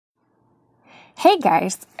Hey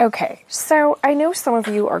guys! Okay, so I know some of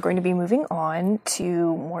you are going to be moving on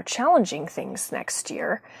to more challenging things next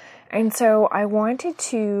year, and so I wanted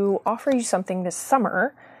to offer you something this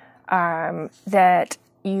summer that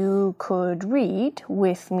you could read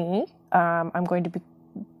with me. I'm going to be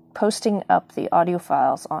posting up the audio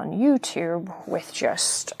files on YouTube with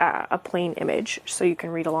just a plain image so you can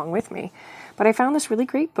read along with me. But I found this really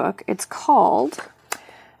great book. It's called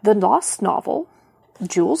The Lost Novel,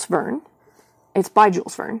 Jules Verne. It's by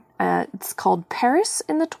Jules Verne. It's called Paris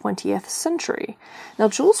in the 20th Century. Now,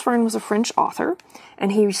 Jules Verne was a French author,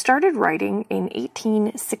 and he started writing in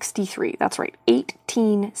 1863. That's right,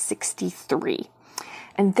 1863.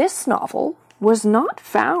 And this novel was not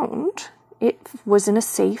found. It was in a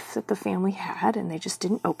safe that the family had, and they just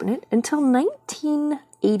didn't open it until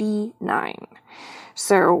 1989.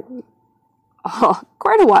 So,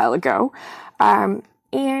 quite a while ago.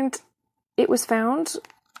 And it was found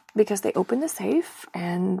because they opened the safe,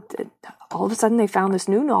 and all of a sudden they found this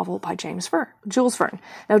new novel by Jules Verne.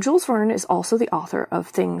 Now, Jules Verne is also the author of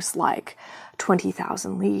things like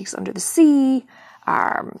 20,000 Leagues Under the Sea,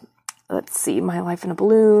 let's see, My Life in a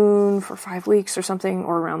Balloon for 5 weeks or something,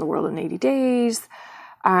 or Around the World in 80 Days,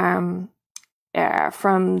 From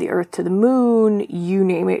the Earth to the Moon, you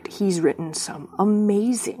name it. He's written some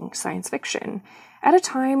amazing science fiction at a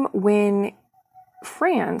time when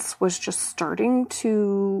France was just starting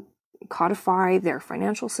to codify their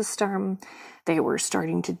financial system. They were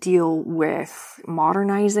starting to deal with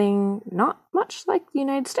modernizing, not much like the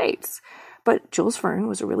United States. But Jules Verne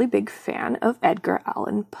was a really big fan of Edgar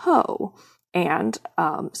Allan Poe and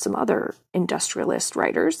some other industrialist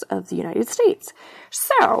writers of the United States.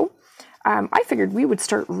 So I figured we would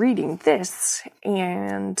start reading this.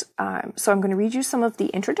 And so I'm going to read you some of the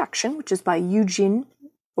introduction, which is by Eugene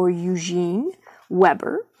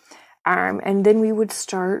Weber, and then we would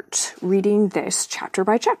start reading this chapter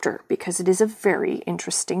by chapter because it is a very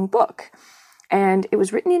interesting book. And it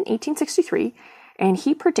was written in 1863, and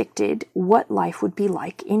he predicted what life would be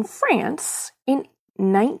like in France in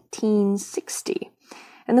 1960.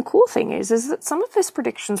 And the cool thing is that some of his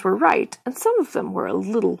predictions were right, and some of them were a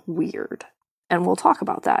little weird. And we'll talk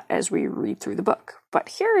about that as we read through the book. But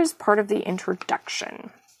here is part of the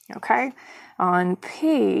introduction, okay? On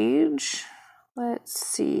page, let's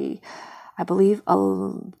see, I believe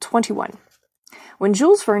 21. When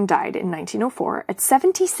Jules Verne died in 1904 at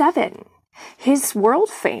 77, his world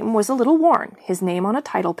fame was a little worn. His name on a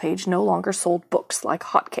title page no longer sold books like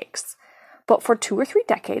hotcakes. But for 2 or 3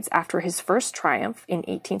 decades after his first triumph in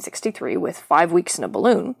 1863 with 5 Weeks in a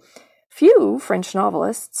Balloon, few French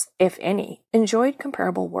novelists, if any, enjoyed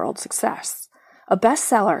comparable world success. A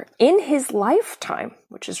bestseller in his lifetime,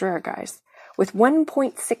 which is rare, guys, with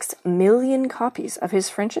 1.6 million copies of his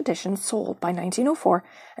French edition sold by 1904,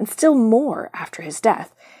 and still more after his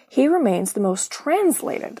death, he remains the most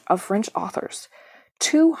translated of French authors,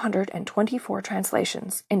 224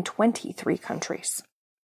 translations in 23 countries.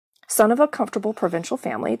 Son of a comfortable provincial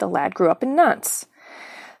family, the lad grew up in Nantes,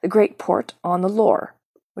 the great port on the Loire,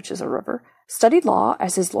 which is a river, studied law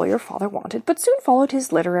as his lawyer father wanted, but soon followed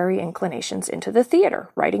his literary inclinations into the theater,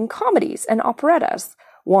 writing comedies and operettas,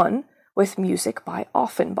 one with music by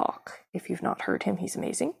Offenbach. If you've not heard him, he's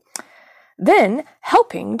amazing. Then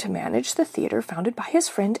helping to manage the theater founded by his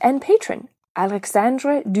friend and patron,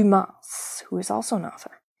 Alexandre Dumas, who is also an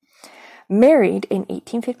author. Married in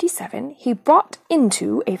 1857, he bought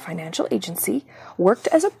into a financial agency, worked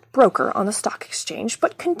as a broker on the stock exchange,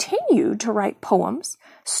 but continued to write poems,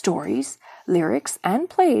 stories, lyrics, and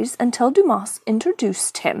plays until Dumas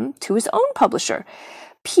introduced him to his own publisher,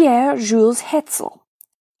 Pierre-Jules Hetzel,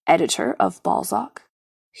 editor of Balzac,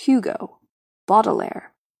 Hugo,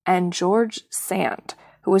 Baudelaire, and George Sand,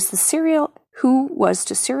 who was to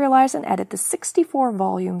serialize and edit the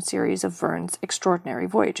 64-volume series of Verne's extraordinary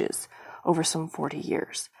voyages over some 40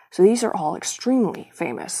 years. So these are all extremely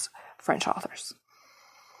famous French authors.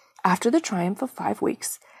 After the triumph of 5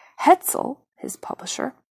 Weeks, Hetzel, his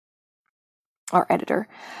publisher, or editor,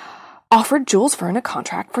 offered Jules Verne a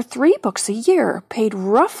contract for 3 books a year, paid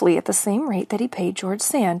roughly at the same rate that he paid George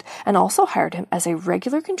Sand, and also hired him as a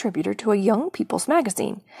regular contributor to a young people's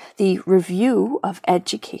magazine, the Review of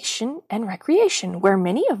Education and Recreation, where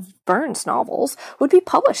many of Verne's novels would be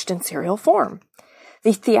published in serial form.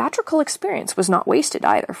 The theatrical experience was not wasted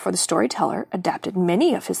either, for the storyteller adapted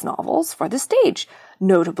many of his novels for the stage,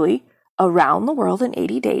 notably Around the World in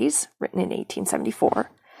 80 Days, written in 1874,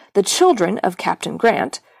 The Children of Captain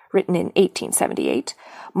Grant, written in 1878,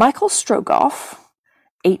 Michael Strogoff,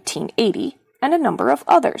 1880, and a number of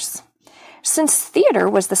others. Since theatre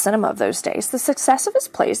was the cinema of those days, the success of his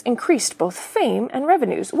plays increased both fame and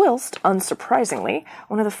revenues, whilst, unsurprisingly,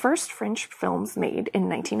 one of the first French films made in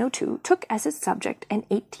 1902 took as its subject an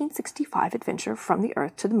 1865 adventure from the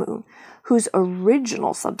Earth to the Moon, whose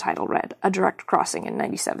original subtitle read, "A Direct Crossing in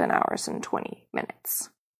 97 hours and 20 minutes.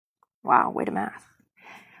 Wow, way to math.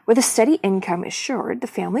 With a steady income assured, the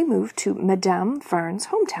family moved to Madame Verne's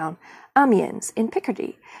hometown, Amiens, in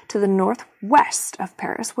Picardy, to the northwest of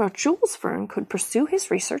Paris, where Jules Verne could pursue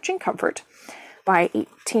his research in comfort. By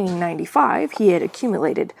 1895, he had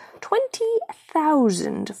accumulated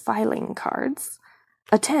 20,000 filing cards,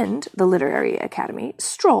 attend the Literary Academy,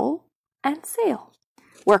 stroll, and sail.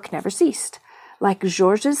 Work never ceased. Like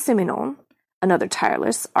Georges Simenon, another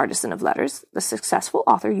tireless artisan of letters, the successful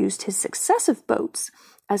author used his successive boats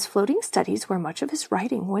as floating studies where much of his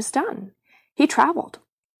writing was done. He traveled.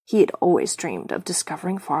 He had always dreamed of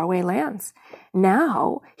discovering faraway lands.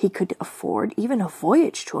 Now he could afford even a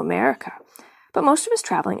voyage to America. But most of his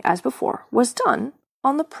traveling, as before, was done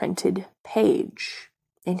on the printed page,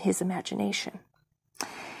 in his imagination.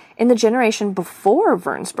 In the generation before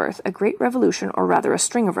Verne's birth, a great revolution, or rather a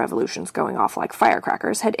string of revolutions going off like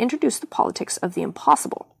firecrackers, had introduced the politics of the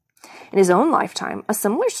impossible. In his own lifetime, a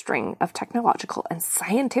similar string of technological and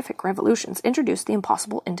scientific revolutions introduced the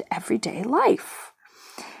impossible into everyday life.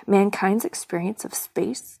 Mankind's experience of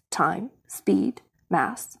space, time, speed,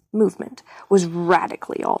 mass, movement was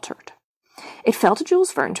radically altered. It fell to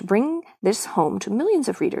Jules Verne to bring this home to millions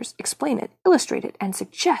of readers, explain it, illustrate it, and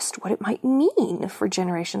suggest what it might mean for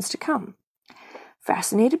generations to come.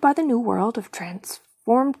 Fascinated by the new world of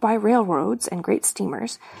transformed by railroads and great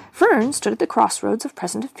steamers, Verne stood at the crossroads of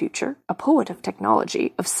present and future, a poet of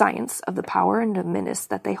technology, of science, of the power and the menace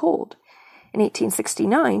that they hold. In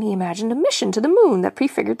 1869, he imagined a mission to the moon that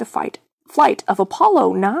prefigured the flight of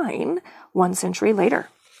Apollo 9 1 century later.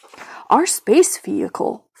 Our space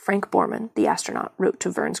vehicle, Frank Borman, the astronaut, wrote to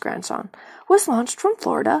Verne's grandson, was launched from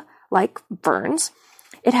Florida, like Verne's.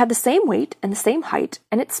 It had the same weight and the same height,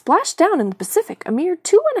 and it splashed down in the Pacific a mere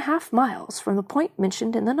 2.5 miles from the point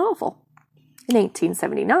mentioned in the novel. In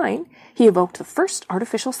 1879, he evoked the first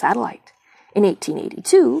artificial satellite. In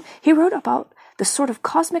 1882, he wrote about the sort of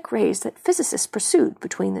cosmic rays that physicists pursued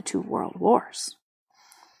between the two world wars.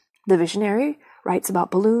 The visionary writes about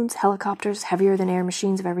balloons, helicopters, heavier-than-air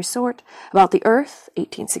machines of every sort, about the Earth,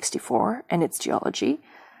 1864, and its geology,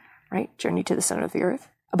 right, Journey to the Center of the Earth,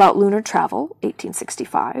 about lunar travel,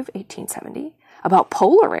 1865, 1870, about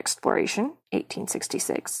polar exploration,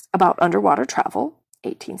 1866, about underwater travel,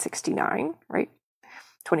 1869, right,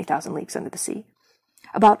 20,000 Leagues Under the Sea,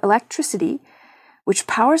 about electricity, which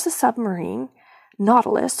powers the submarine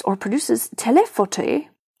Nautilus, or produces téléphoté,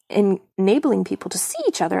 enabling people to see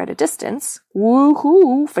each other at a distance.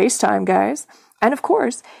 Woohoo! FaceTime, guys. And of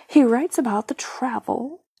course, he writes about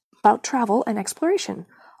travel and exploration.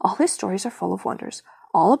 All his stories are full of wonders,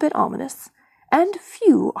 all a bit ominous, and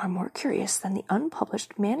few are more curious than the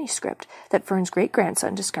unpublished manuscript that Verne's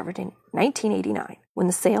great-grandson discovered in 1989, when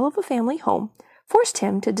the sale of a family home forced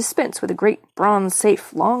him to dispense with a great bronze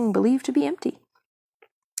safe long believed to be empty.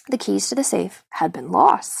 The keys to the safe had been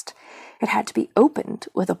lost. It had to be opened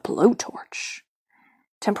with a blowtorch.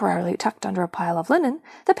 Temporarily tucked under a pile of linen,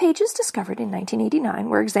 the pages discovered in 1989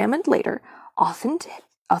 were examined later,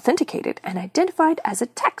 authenticated, and identified as a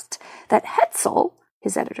text that Hetzel,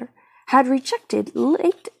 his editor, had rejected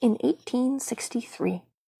late in 1863.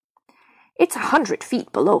 "It's 100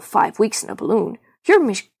 feet below 5 weeks in a balloon. Your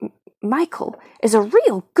Michael is a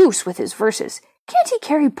real goose with his verses. Can't he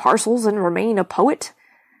carry parcels and remain a poet?"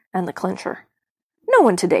 And the clincher, "No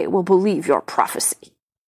one today will believe your prophecy."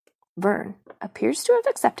 Verne appears to have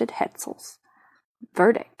accepted Hetzel's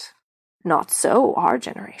verdict. Not so our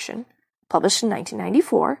generation. Published in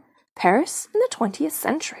 1994, Paris in the 20th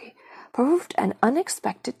Century proved an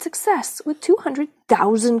unexpected success, with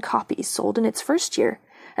 200,000 copies sold in its first year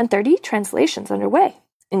and 30 translations underway,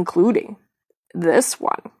 including this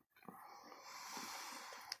one.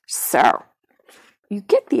 So, you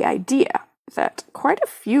get the idea that quite a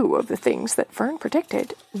few of the things that Verne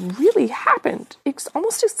predicted really happened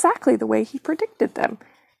almost exactly the way he predicted them.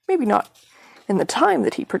 Maybe not in the time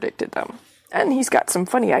that he predicted them. And he's got some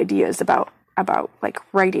funny ideas about like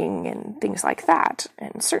writing and things like that,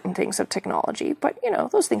 and certain things of technology, but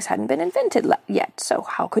those things hadn't been invented yet, so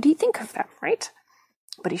how could he think of them, right?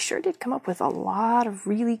 But he sure did come up with a lot of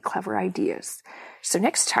really clever ideas. So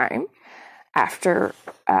next time, after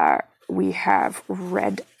we have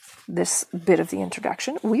read this bit of the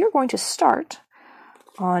introduction, we are going to start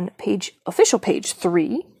on official page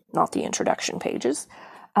 3, not the introduction pages,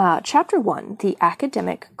 Chapter 1, the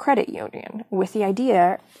Academic Credit Union, he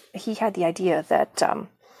had the idea that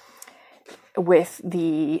with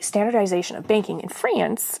the standardization of banking in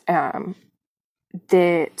France,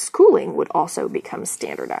 the schooling would also become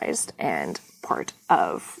standardized, and part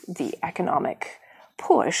of the economic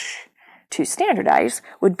push to standardize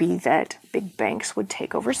would be that big banks would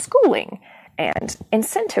take over schooling and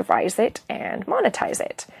incentivize it and monetize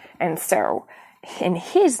it. And so in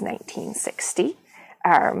his 1960,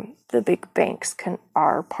 the big banks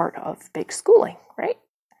are part of big schooling, right?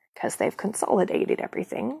 Because they've consolidated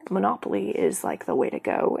everything. Monopoly is like the way to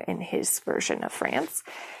go in his version of France.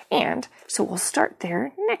 And so we'll start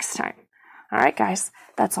there next time. All right, guys,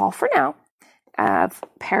 that's all for now.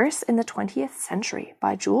 Paris in the 20th Century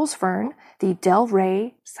by Jules Verne, the Del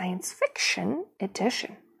Rey Science Fiction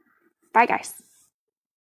edition. Bye, guys.